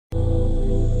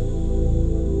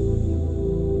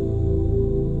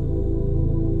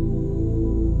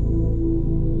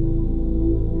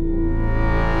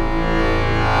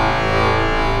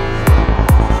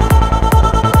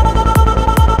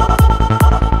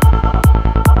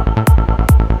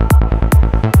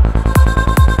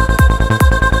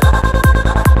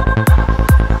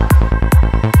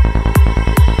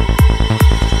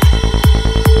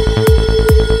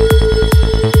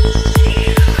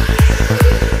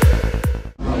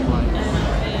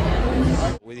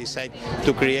decided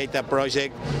to create a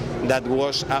project that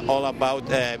was all about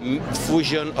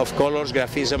fusion of colors,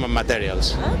 graphism, and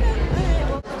materials.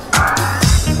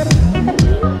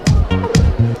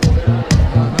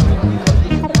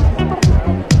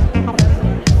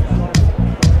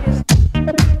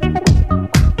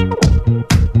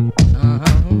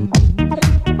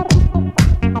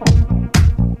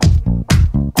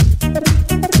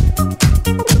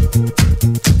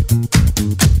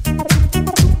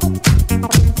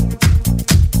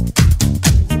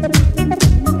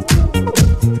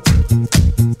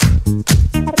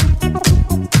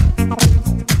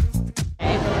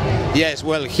 Yes,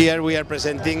 well, here we are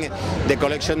presenting the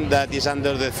collection that is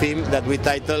under the theme that we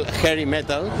title Hairy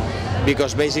Metal,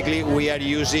 because basically we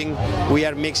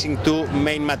are mixing two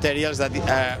main materials. That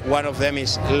one of them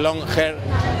is long hair,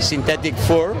 synthetic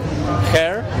fur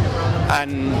hair,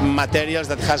 and materials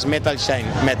that has metal shine,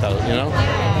 metal, you know.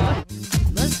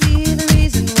 Must be the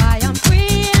reason why I'm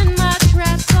free in my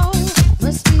trap soul.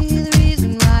 Must be the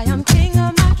reason why I'm king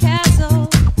of my castle.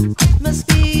 Must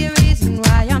be a reason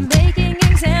why I'm making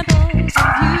examples.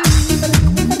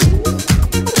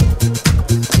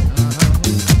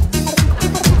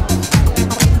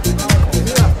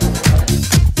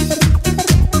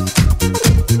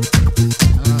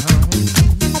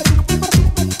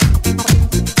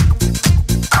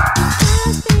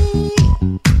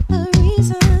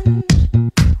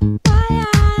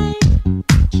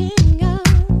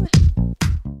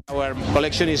 Our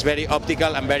collection is very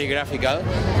optical and very graphical,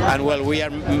 and well, we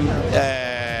are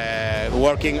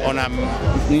working on a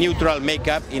neutral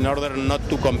makeup in order not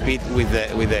to compete with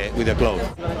the clothes.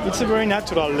 It's a very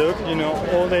natural look, you know.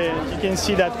 You can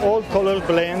see that all colors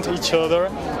blend each other.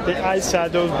 The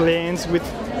eyeshadow blends with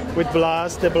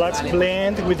blush, the blush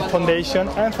blend with foundation,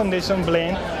 and foundation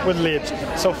blend with lips.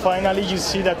 So finally, you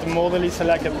see that the model is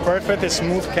like a perfect,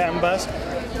 smooth canvas.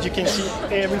 You can see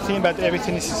everything, but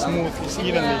everything is smooth, it's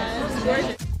evenly.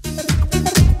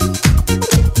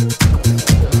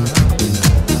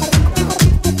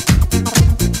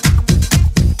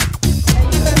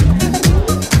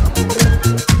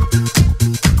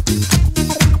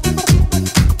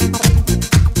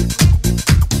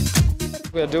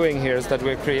 What we are doing here is that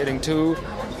we're creating two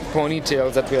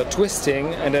ponytails that we are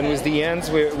twisting, and then with the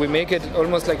ends we make it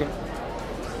almost like a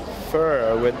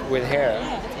fur with hair.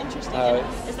 Is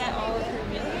that all of her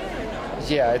real hair or no?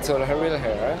 Yeah, it's all her real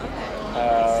hair.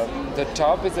 The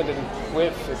top is a little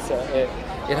quiff.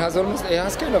 It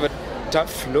has kind of a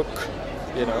tough look,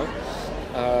 you know.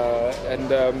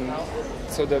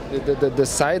 So the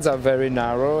sides are very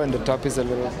narrow, and the top is a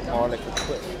little more like a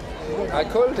quiff. I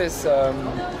call this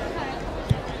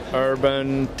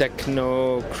urban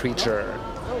techno creature.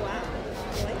 Oh wow!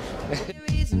 The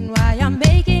reason why I'm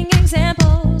making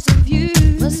examples of you.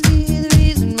 Must be the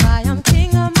reason why I'm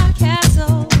king of my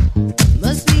castle.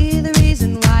 Must be the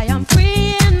reason why I'm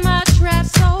free in my trap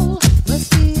soul.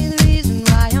 Must be the reason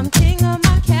why I'm king of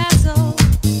my castle.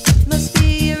 Must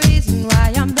be a reason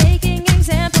why I'm making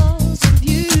examples of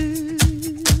you.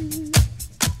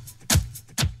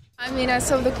 I mean, I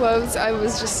saw the clothes, I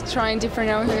was just trying different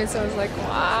outfits. I was like,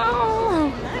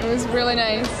 wow, it was really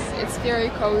nice. It's very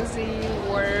cozy,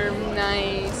 warm,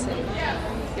 nice, and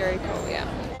very cool, yeah.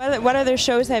 What other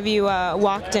shows have you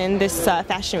walked in this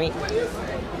Fashion Week?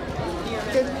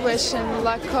 Good question.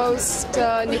 Lacoste,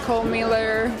 Nicole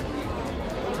Miller.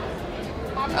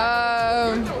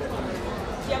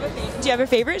 Do you have a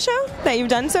favorite show that you've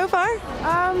done so far?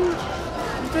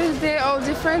 They're all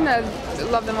different. I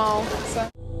love them all. So.